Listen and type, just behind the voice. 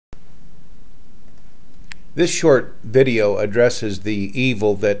This short video addresses the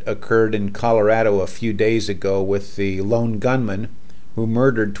evil that occurred in Colorado a few days ago with the lone gunman who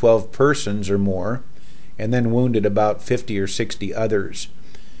murdered 12 persons or more and then wounded about 50 or 60 others.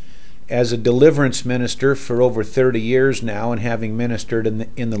 As a deliverance minister for over 30 years now, and having ministered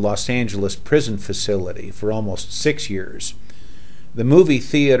in the Los Angeles prison facility for almost 6 years, the movie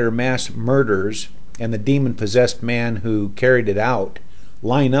theater mass murders and the demon-possessed man who carried it out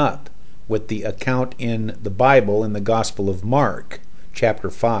line up with the account in the Bible in the Gospel of Mark, chapter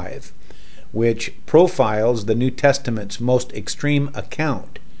 5, which profiles the New Testament's most extreme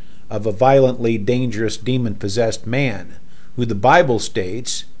account of a violently dangerous demon-possessed man who the Bible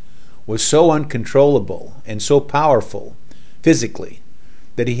states was so uncontrollable and so powerful physically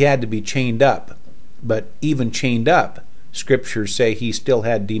that he had to be chained up. But even chained up, scriptures say he still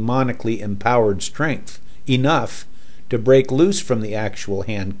had demonically empowered strength enough to break loose from the actual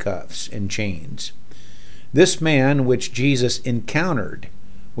handcuffs and chains. This man which Jesus encountered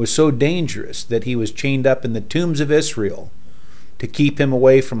was so dangerous that he was chained up in the tombs of Israel to keep him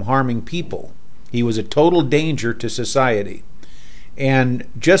away from harming people. He was a total danger to society. And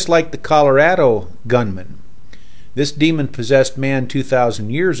just like the Colorado gunman, this demon-possessed man 2,000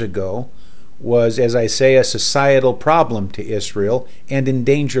 years ago was, as I say, a societal problem to Israel and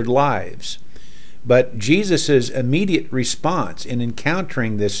endangered lives. But Jesus' immediate response in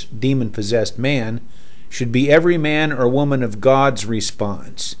encountering this demon-possessed man should be every man or woman of God's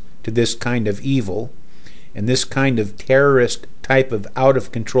response to this kind of evil and this kind of terrorist type of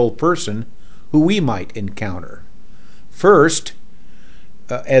out-of-control person who we might encounter. First,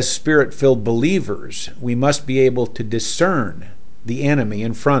 as Spirit-filled believers, we must be able to discern the enemy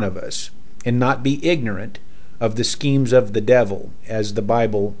in front of us and not be ignorant of the schemes of the devil, as the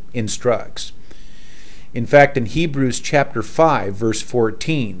Bible instructs. In fact, in Hebrews chapter 5, verse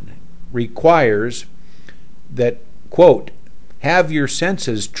 14, requires that, quote, have your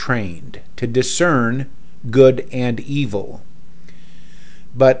senses trained to discern good and evil.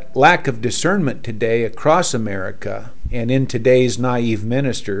 But lack of discernment today across America and in today's naive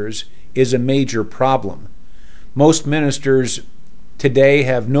ministers is a major problem. Most ministers today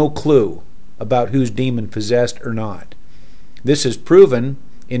have no clue about who's demon-possessed or not. This is proven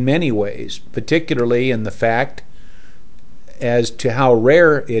in many ways, particularly in the fact as to how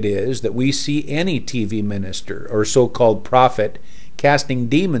rare it is that we see any TV minister or so-called prophet casting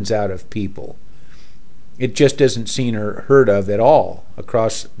demons out of people. It just isn't seen or heard of at all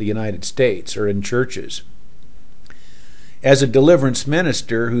across the United States or in churches. As a deliverance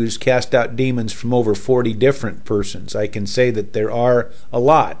minister who's cast out demons from over 40 different persons, I can say that there are a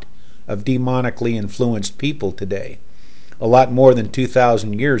lot of demonically influenced people today, a lot more than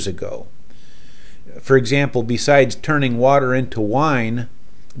 2,000 years ago. For example, besides turning water into wine,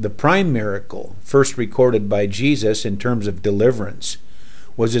 the prime miracle first recorded by Jesus in terms of deliverance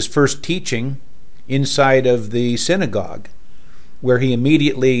was his first teaching inside of the synagogue, where he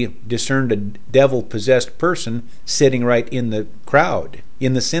immediately discerned a devil-possessed person sitting right in the crowd,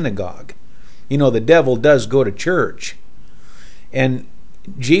 in the synagogue. You know, the devil does go to church. And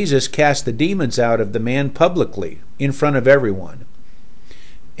Jesus cast the demons out of the man publicly, in front of everyone.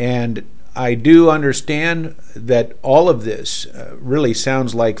 And I do understand that all of this really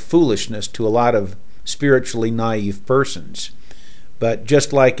sounds like foolishness to a lot of spiritually naive persons. But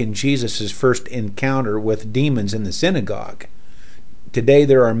just like in Jesus' first encounter with demons in the synagogue, today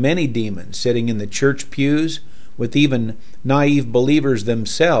there are many demons sitting in the church pews with even naive believers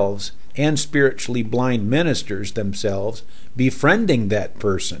themselves and spiritually blind ministers themselves befriending that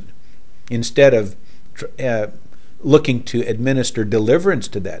person instead of looking to administer deliverance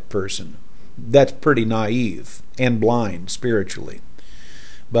to that person. That's pretty naive and blind spiritually.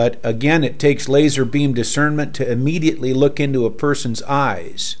 But again, it takes laser beam discernment to immediately look into a person's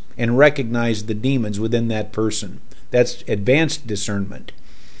eyes and recognize the demons within that person. That's advanced discernment.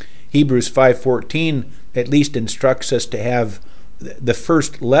 Hebrews 5:14 at least instructs us to have the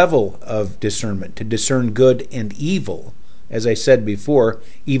first level of discernment, to discern good and evil. As I said before,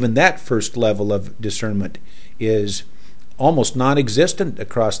 even that first level of discernment is almost non-existent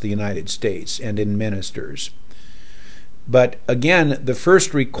across the United States and in ministers. But again, the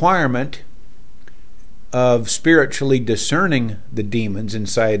first requirement of spiritually discerning the demons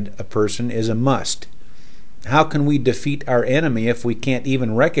inside a person is a must. How can we defeat our enemy if we can't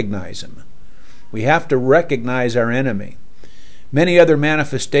even recognize him? We have to recognize our enemy. Many other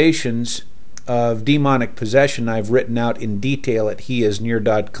manifestations of demonic possession I've written out in detail at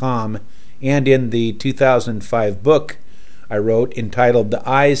Heisnear.com and in the 2005 book I wrote entitled The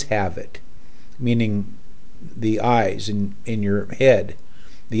Eyes Have It, meaning the eyes in your head.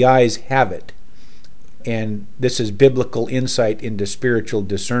 The eyes have it. And this is biblical insight into spiritual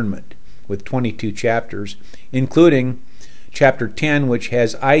discernment with 22 chapters, including chapter 10, which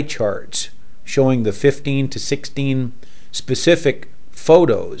has eye charts showing the 15 to 16 specific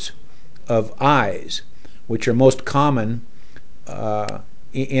photos of eyes, which are most common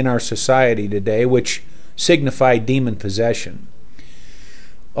in our society today, which signify demon possession.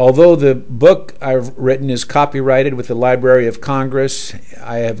 Although the book I've written is copyrighted with the Library of Congress,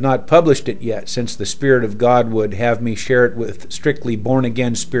 I have not published it yet, since the Spirit of God would have me share it with strictly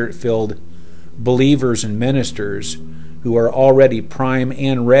born-again, Spirit-filled believers and ministers who are already prime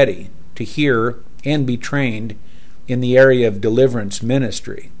and ready to hear and be trained in the area of deliverance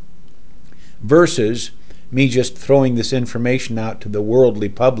ministry, versus me just throwing this information out to the worldly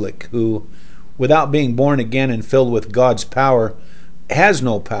public who, without being born again and filled with God's power, has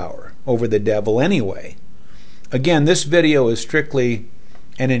no power over the devil anyway. Again, this video is strictly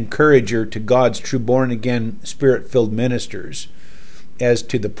an encourager to God's true born-again, Spirit-filled ministers as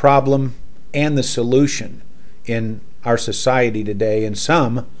to the problem and the solution in our society today, and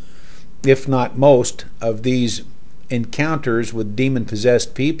some, if not most, of these encounters with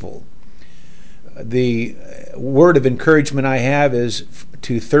demon-possessed people. The word of encouragement I have is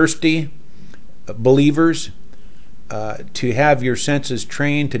to thirsty believers to have your senses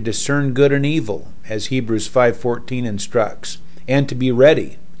trained to discern good and evil, as Hebrews 5:14 instructs, and to be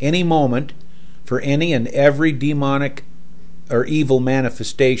ready any moment for any and every demonic or evil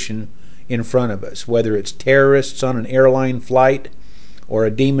manifestation in front of us, whether it's terrorists on an airline flight, or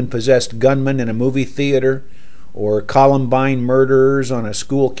a demon-possessed gunman in a movie theater, or Columbine murderers on a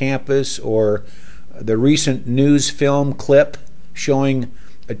school campus, or the recent news film clip showing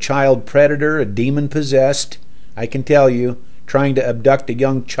a child predator, a demon-possessed, I can tell you, trying to abduct a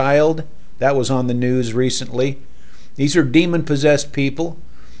young child. That was on the news recently. These are demon-possessed people,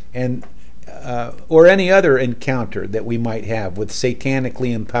 and or any other encounter that we might have with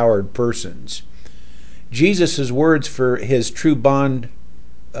satanically empowered persons. Jesus' words for his true bona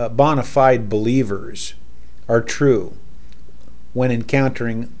fide believers are true when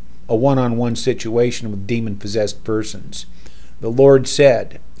encountering a one-on-one situation with demon-possessed persons. The Lord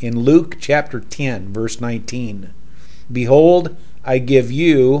said in Luke chapter 10, verse 19, "Behold, I give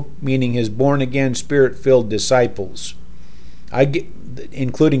you," meaning his born-again, Spirit-filled disciples,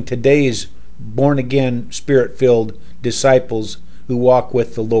 including today's born-again, Spirit-filled disciples who walk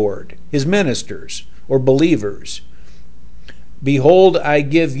with the Lord, his ministers or believers. "Behold, I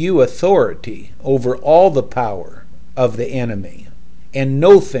give you authority over all the power of the enemy, and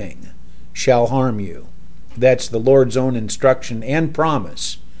no thing shall harm you." That's the Lord's own instruction and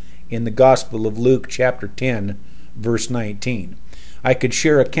promise in the Gospel of Luke chapter 10, verse 19. I could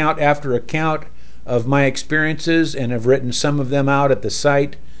share account after account of my experiences, and have written some of them out at the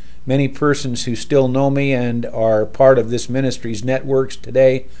site. Many persons who still know me and are part of this ministry's networks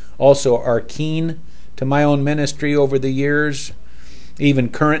today also are keen to my own ministry over the years, even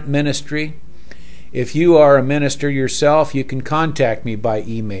current ministry. If you are a minister yourself, you can contact me by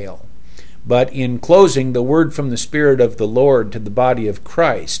email. But in closing, the word from the Spirit of the Lord to the body of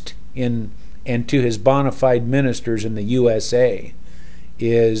Christ and to his bona fide ministers in the USA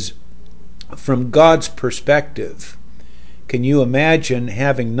is, from God's perspective, can you imagine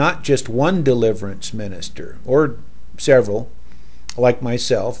having not just one deliverance minister, or several, like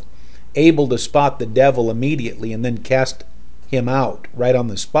myself, able to spot the devil immediately and then cast him out right on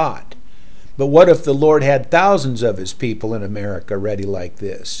the spot? But what if the Lord had thousands of his people in America ready like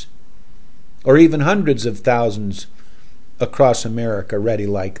this? Or even hundreds of thousands across America ready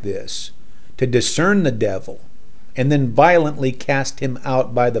like this, to discern the devil and then violently cast him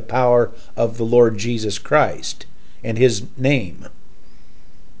out by the power of the Lord Jesus Christ and his name,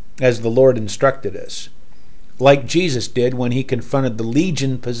 as the Lord instructed us, like Jesus did when he confronted the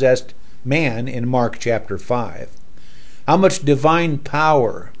legion-possessed man in Mark chapter 5. How much divine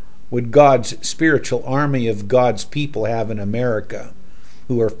power would God's spiritual army of God's people have in America,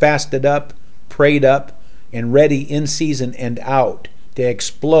 who are fasted up, prayed up, and ready in season and out to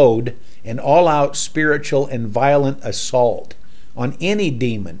explode an all-out spiritual and violent assault on any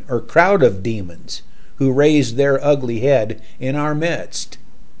demon or crowd of demons who raise their ugly head in our midst?